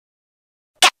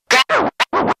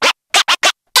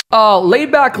Oh,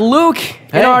 Laidback Luke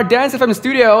in our Dance FM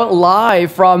studio,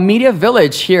 live from Media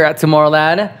Village here at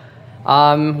Tomorrowland.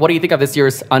 What do you think of this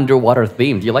year's underwater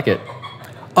theme? Do you like it?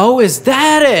 Oh, is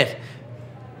that it?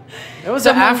 That was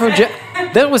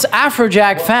Afrojack. That was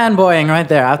Afrojack fanboying right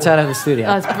there outside of the studio.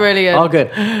 That's brilliant. All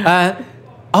good.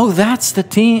 Oh, that's the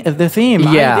theme.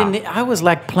 Yeah. I was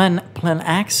like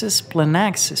planaxis.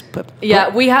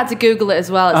 Yeah, we had to Google it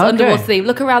as well. It's underwater theme.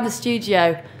 Look around the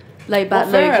studio.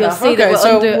 Laidback Luke, you'll see that we're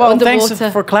underwater.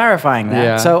 Thanks for clarifying that.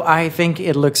 Yeah. So I think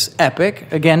it looks epic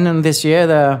again in this year,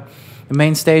 the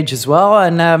main stage as well,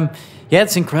 and yeah,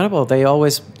 it's incredible. They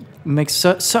always make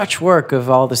such work of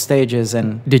all the stages.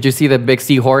 And did you see the big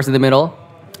seahorse in the middle?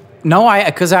 No,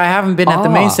 because I haven't been at the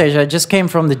main stage. I just came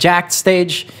from the Jacked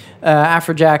stage,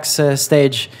 Afrojack's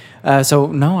stage. So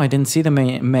no, I didn't see the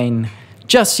main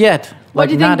just yet.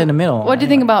 Like not in the middle. What do you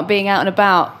think about being out and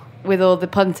about with all the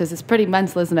punters? It's pretty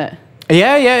mental, isn't it?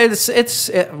 Yeah.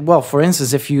 Well, for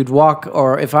instance, if you'd walk,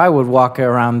 or if I would walk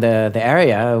around the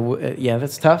area, yeah,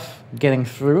 that's tough getting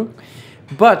through.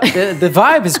 But the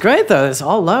vibe is great, though. It's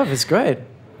all love. It's great.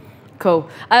 Cool.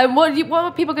 What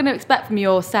are people going to expect from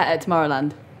your set at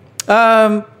Tomorrowland?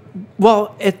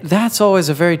 Well, that's always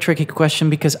a very tricky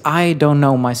question because I don't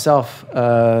know myself.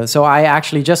 So I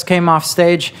actually just came off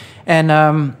stage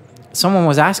and someone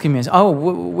was asking me, oh,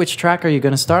 which track are you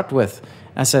going to start with?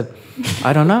 I said,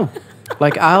 I don't know.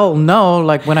 Like, I'll know,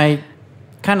 like, when I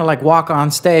kind of, like, walk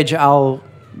on stage, I'll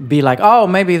be like, oh,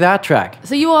 maybe that track.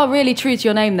 So you are really true to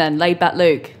your name then, Laidback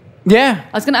Luke? Yeah.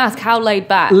 I was going to ask, how laid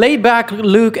back? Laidback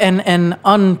Luke and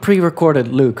unpre-recorded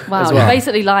Luke wow, as well. You're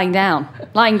basically lying down.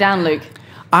 Lying down, Luke.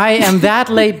 I am that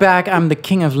laid back, I'm the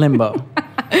king of limbo.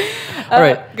 All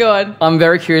right. Go on. I'm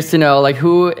very curious to know, like,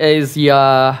 who is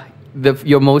your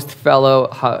most fellow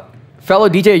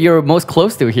DJ you're most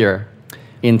close to here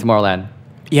in Tomorrowland?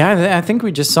 Yeah, I think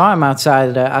we just saw him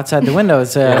outside the window.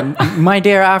 It's my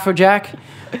dear Afrojack.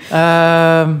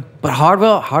 But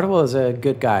Hardwell is a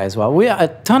good guy as well. A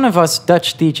ton of us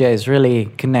Dutch DJs really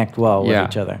connect well with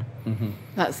each other. Mm-hmm.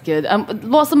 That's good.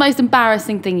 What's the most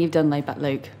embarrassing thing you've done, Laidback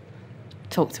Luke?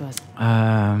 Talk to us.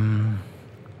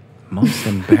 Most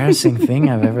embarrassing thing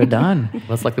I've ever done.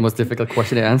 That's like the most difficult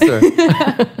question to answer.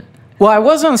 Well, I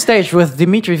was on stage with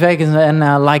Dimitri Vegas and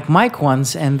Like Mike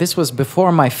once, and this was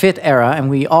before my fit era, and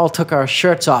we all took our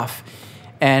shirts off.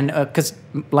 And because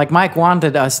Like Mike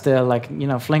wanted us to, like, you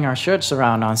know, fling our shirts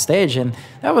around on stage, and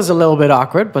that was a little bit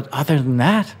awkward. But other than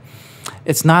that,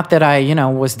 it's not that I, you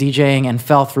know, was DJing and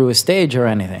fell through a stage or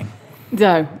anything.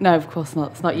 No, of course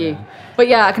not. It's not you. But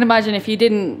yeah, I can imagine if you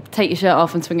didn't take your shirt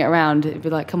off and swing it around, it'd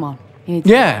be like, come on. You need to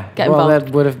get involved. Well,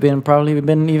 that would have probably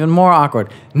been even more awkward.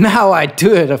 Now I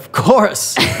do it, of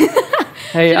course.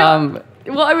 Hey,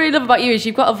 what I really love about you is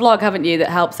you've got a vlog, haven't you, that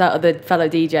helps out other fellow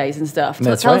DJs and stuff.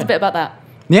 So tell us a bit about that.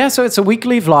 Yeah, so it's a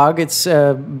weekly vlog. It's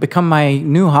become my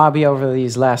new hobby over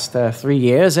these last 3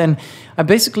 years. And I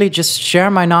basically just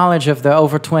share my knowledge of the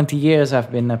over 20 years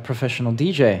I've been a professional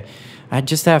DJ. I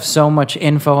just have so much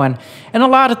info. And a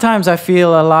lot of times I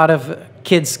feel a lot of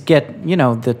kids get, you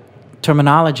know, the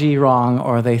terminology wrong,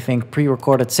 or they think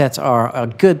pre-recorded sets are a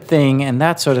good thing and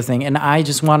that sort of thing. And I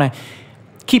just want to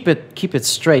keep it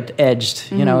straight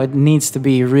edged. You know, it needs to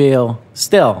be real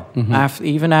still,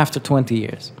 even after 20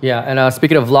 years. Yeah, and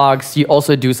speaking of vlogs, you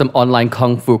also do some online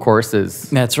kung fu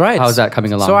courses. That's right. How's that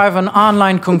coming along? So I have an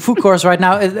online kung fu course right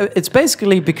now. It's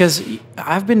basically because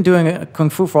I've been doing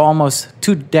kung fu for almost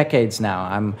 2 decades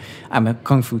now. I'm a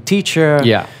kung fu teacher.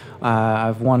 Yeah.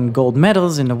 I've won gold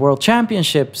medals in the world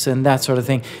championships and that sort of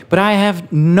thing. But I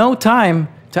have no time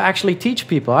to actually teach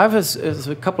people. I have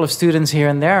a couple of students here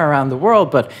and there around the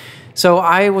world, but so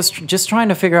I was just trying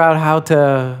to figure out how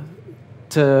to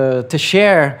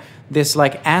share this,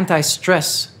 like,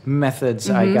 anti-stress methods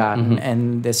I got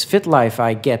and this fit life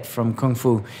I get from Kung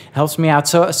Fu. Helps me out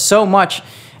so much.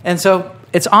 And so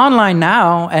it's online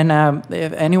now, and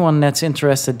if anyone that's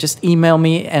interested, just email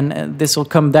me, and this will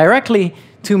come directly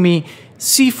to me,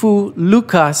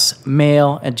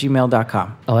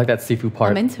 sifulucasmail@gmail.com. I like that Sifu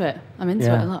part. I'm into it a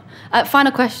lot.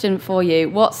 Final question for you.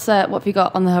 What have you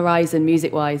got on the horizon,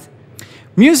 music-wise?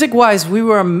 Music-wise,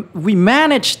 we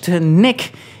managed to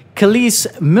nick Khalees'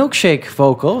 Milkshake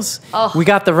vocals. Oh. We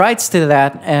got the rights to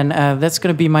that, and that's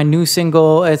going to be my new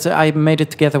single. I made it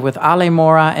together with Ale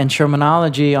Mora and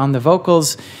Shermanology on the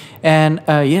vocals, And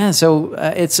so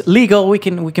it's legal. We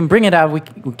can bring it out. We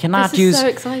cannot This is so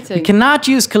exciting. We cannot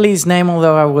use Khalid's name,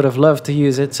 although I would have loved to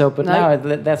use it. So, but now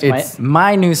that's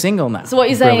my new single now. So what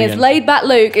you're saying is, Laidback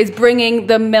Luke is bringing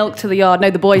the milk to the yard.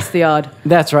 No, the boys to the yard.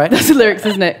 That's right. That's the lyrics,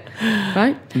 isn't it?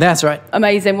 Right. That's right.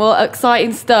 Amazing. Well,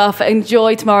 exciting stuff.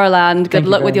 Enjoy Tomorrowland. Good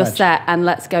luck with your much. set, and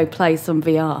let's go play some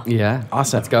VR. Yeah.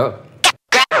 Awesome. Let's go.